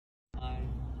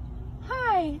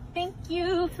Hi, thank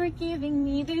you for giving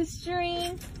me this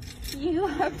drink. You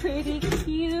are pretty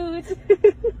cute.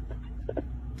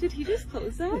 Did he just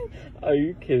close that? Are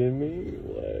you kidding me?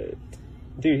 What?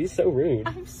 Dude, he's so rude.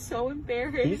 I'm so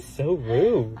embarrassed. He's so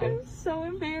rude. I'm so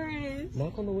embarrassed.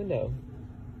 Knock on the window.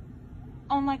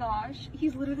 Oh my gosh.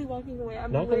 He's literally walking away.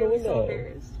 I'm Knock on the window. so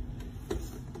embarrassed.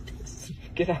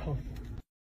 Get out.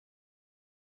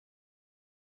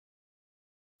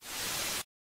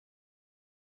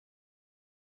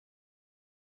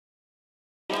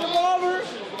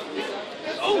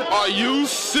 Are you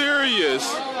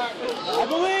serious?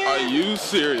 Are you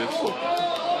serious?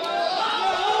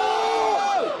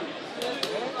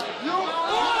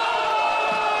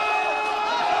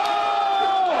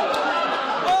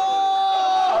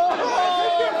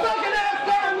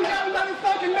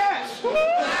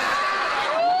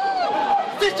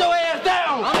 Sit your ass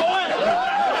down!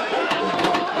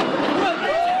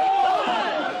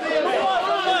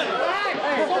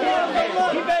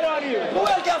 He bet on you. Who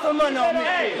else got some money on me?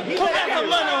 Who got some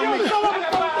money on me? Who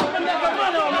got some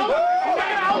money on me?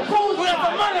 Who got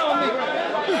some money on me?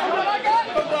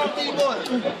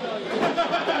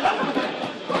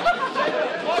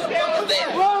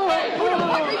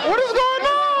 What is going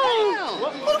on?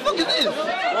 What the fuck is this?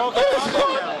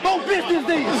 What business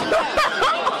these?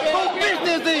 What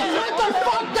business these? Shut the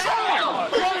fuck down!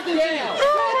 Shut the down!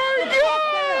 Oh my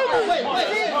God! Wait.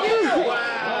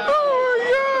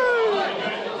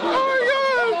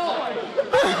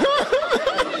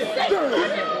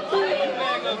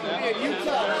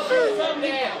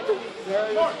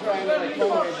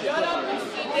 Shut up and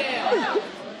sit down.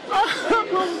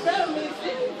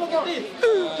 Look at this.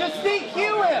 Just DQ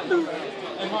him.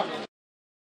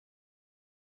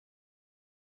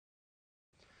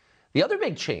 The other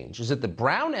big change is that the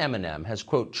brown M&M has,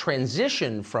 quote,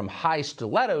 transitioned from high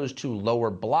stilettos to lower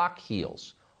block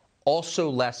heels. Also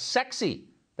less sexy.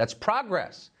 That's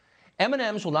progress.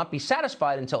 M&Ms will not be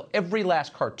satisfied until every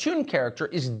last cartoon character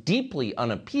is deeply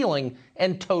unappealing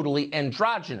and totally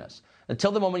androgynous.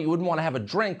 Until the moment you wouldn't want to have a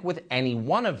drink with any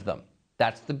one of them.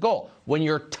 That's the goal. When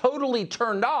you're totally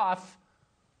turned off,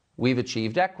 we've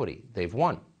achieved equity. They've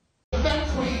won.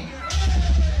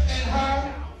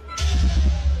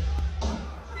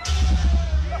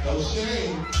 No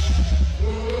shame.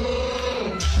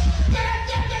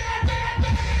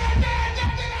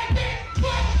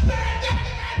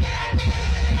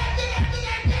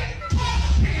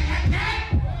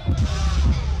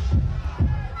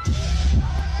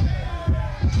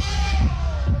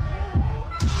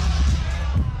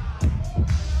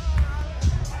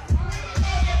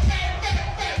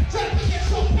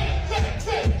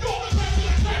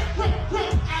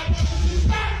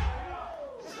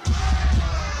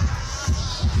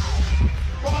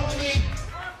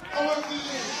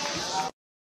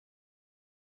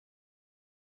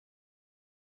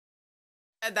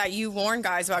 That you warn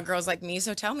guys about girls like me,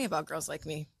 so tell me about girls like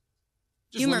me.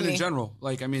 Just Humor women me. in general.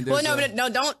 Like, I mean, well, no, but no,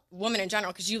 don't women in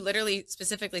general, because you literally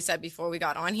specifically said before we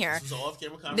got on here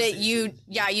that you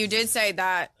did say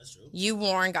that you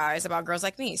warn guys about girls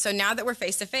like me. So now that we're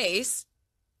face to face,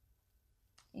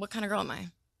 what kind of girl am I?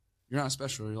 You're not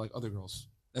special. You're like other girls.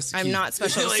 That's the key. I'm not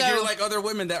special. Like, so, you're like other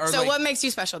women that are. So like, what makes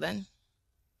you special then?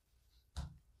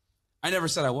 I never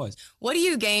said I was. What do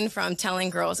you gain from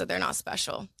telling girls that they're not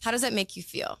special? How does that make you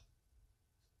feel?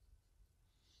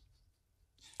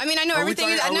 I mean, I know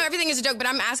everything is a joke, but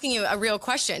I'm asking you a real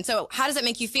question. So how does it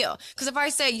make you feel? Because if I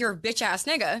say you're a bitch ass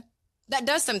nigga, that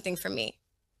does something for me,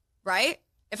 right?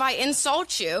 If I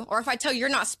insult you, or if I tell you you're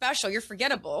not special, you're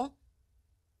forgettable,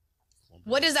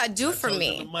 what does that do for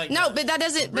me? No, but that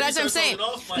doesn't. But that's what I'm saying.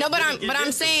 No, but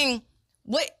I'm saying,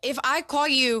 what if I call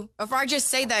you? If I just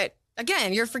say that.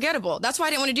 Again, you're forgettable. That's why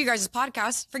I didn't want to do you guys'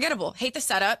 podcast. Forgettable. Hate the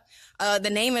setup. The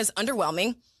name is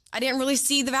underwhelming. I didn't really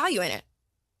see the value in it.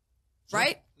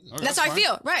 Right? That's how I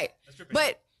feel. Right.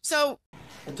 But so.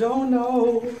 I don't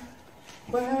know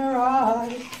where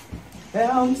I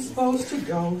am supposed to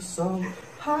go, so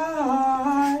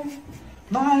I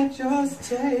might just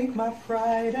take my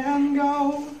pride and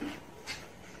go.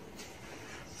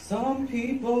 Some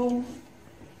people,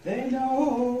 they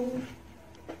know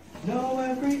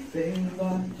everything,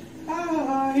 but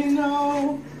I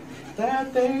know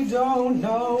that they don't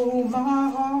know my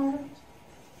heart.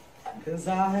 'Cause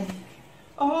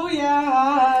oh yeah,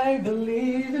 I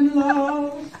believe in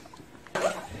love.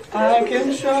 I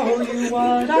can show you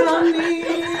what I need.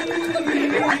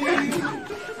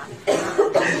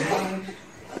 I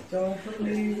don't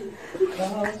believe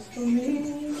love's for me.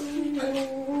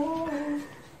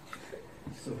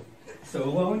 So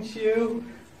won't you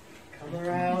come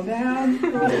around and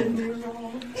prove me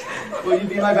wrong? Will you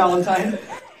be my Valentine?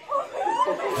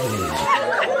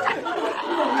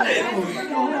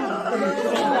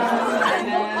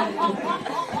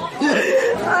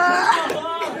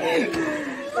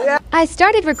 I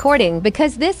started recording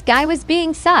because this guy was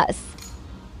being sus.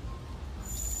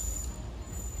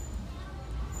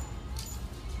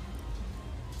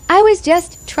 I was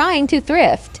just trying to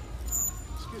thrift.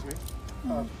 Excuse me.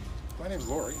 My name's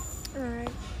Lori. All right.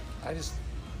 I just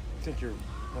think you're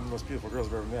one of the most beautiful girls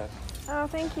I've ever met. Oh,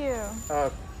 thank you.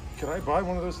 Could I buy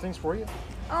one of those things for you?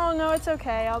 Oh, no, it's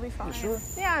okay. I'll be fine. You sure?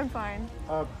 Yeah, I'm fine.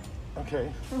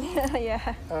 Okay.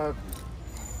 Yeah. Are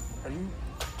you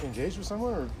engaged with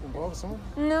someone or involved with someone?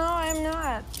 No, I'm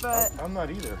not, but I'm not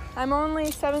either. I'm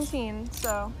only 17,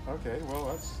 so. Okay, well,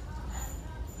 that's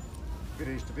a good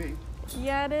age to be.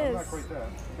 Yeah, it is. I'm not quite that.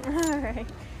 All right.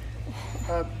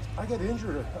 I got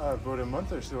injured about a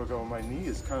month or so ago. My knee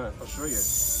is kind of, I'll show you,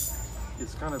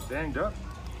 it's kind of banged up.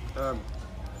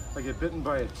 I get bitten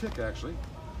by a tick, actually.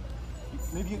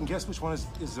 Maybe you can guess which one is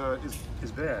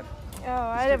bad. Oh,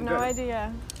 I have no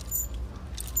idea.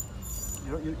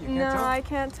 You can't no, tell? I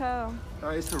can't tell.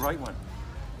 It's the right one.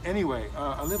 Anyway,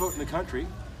 I live out in the country,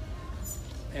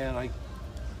 and I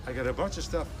got a bunch of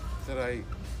stuff that I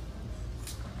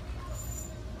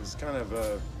was kind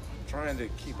of trying to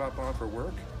keep up on for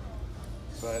work,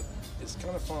 but it's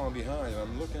kind of falling behind.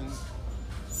 I'm looking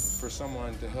for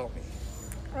someone to help me.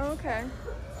 Oh, okay.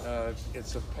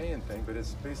 It's a paying thing, but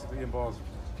it's basically involves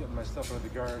getting my stuff out of the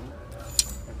garden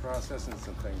and processing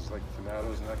some things like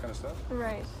tomatoes and that kind of stuff.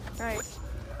 Right, right.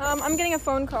 I'm getting a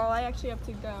phone call. I actually have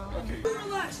to go. Okay.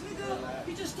 Relax, nigga.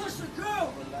 He just touched a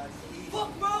girl.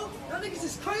 Fuck, bro. That nigga's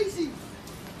just crazy.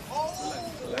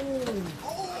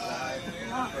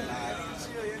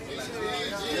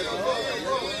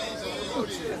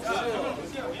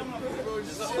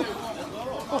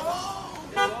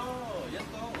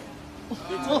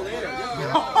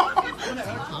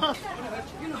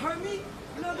 You gonna hurt me?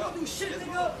 You're not gonna do shit,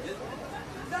 nigga.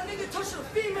 That nigga touched a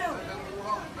female.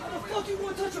 How the fuck you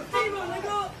gonna touch a female,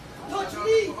 nigga? Touch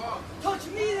me. Touch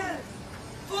me then.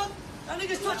 Fuck. That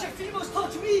nigga's touching females,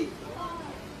 touch me.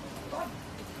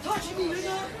 Touch me,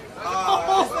 nigga.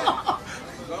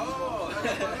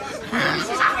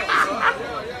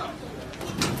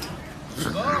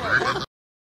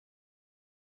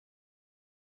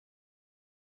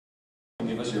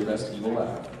 Give us your best evil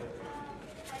laugh.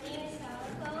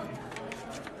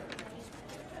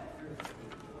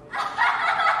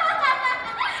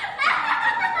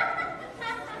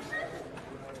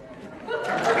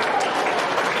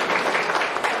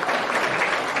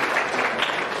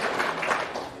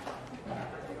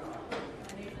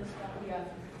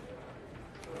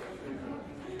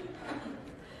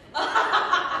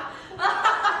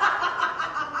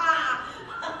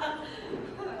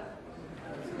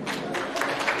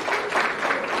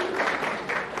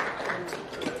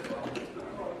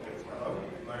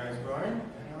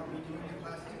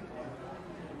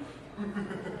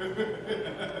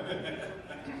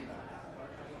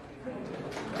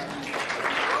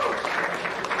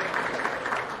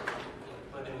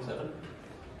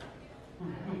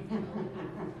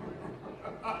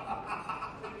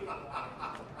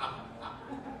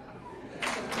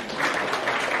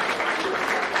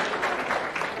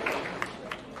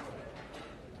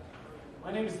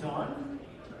 My name is Don.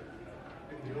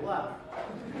 I can do a laugh.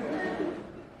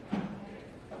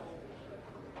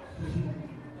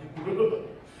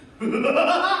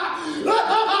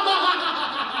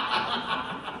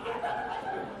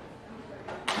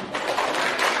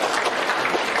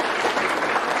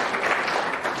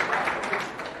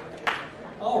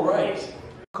 All right.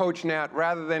 Coach Nat,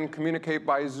 rather than communicate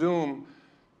by Zoom,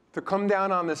 to come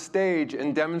down on the stage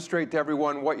and demonstrate to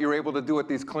everyone what you're able to do at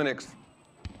these clinics.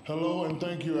 Hello, and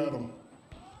thank you, Adam.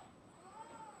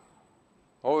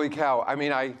 Holy cow. I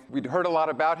mean, we'd heard a lot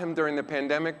about him during the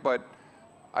pandemic, but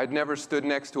I'd never stood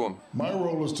next to him. My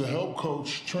role is to help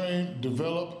coach, train,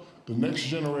 develop the next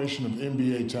generation of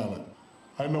NBA talent.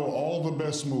 I know all the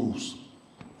best moves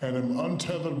and am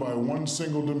untethered by one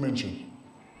single dimension.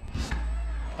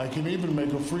 I can even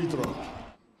make a free throw.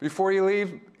 Before you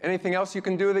leave, anything else you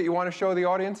can do that you want to show the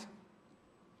audience?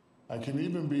 I can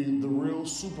even be the real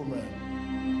Superman.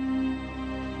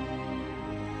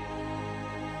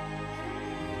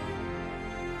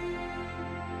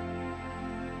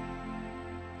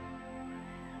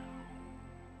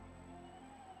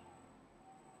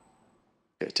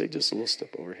 Okay, take just a little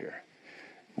step over here.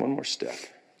 One more step.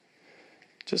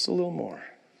 Just a little more.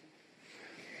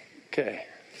 Okay.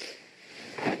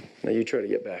 Now you try to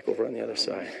get back over on the other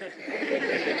side.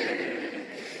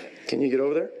 Can you get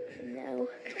over there? No.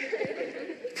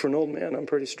 For an old man, I'm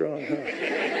pretty strong, huh?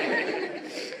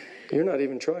 You're not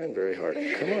even trying very hard.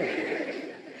 Come on.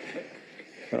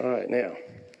 All right, now.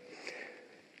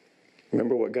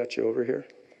 Remember what got you over here?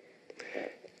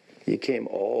 You came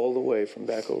all the way from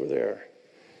back over there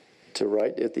to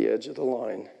right at the edge of the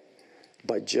line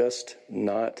by just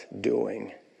not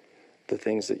doing the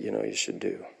things that you know you should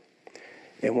do.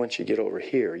 And once you get over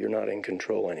here, you're not in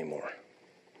control anymore.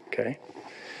 Okay?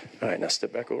 All right, now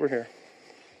step back over here.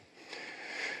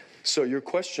 So your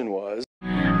question was...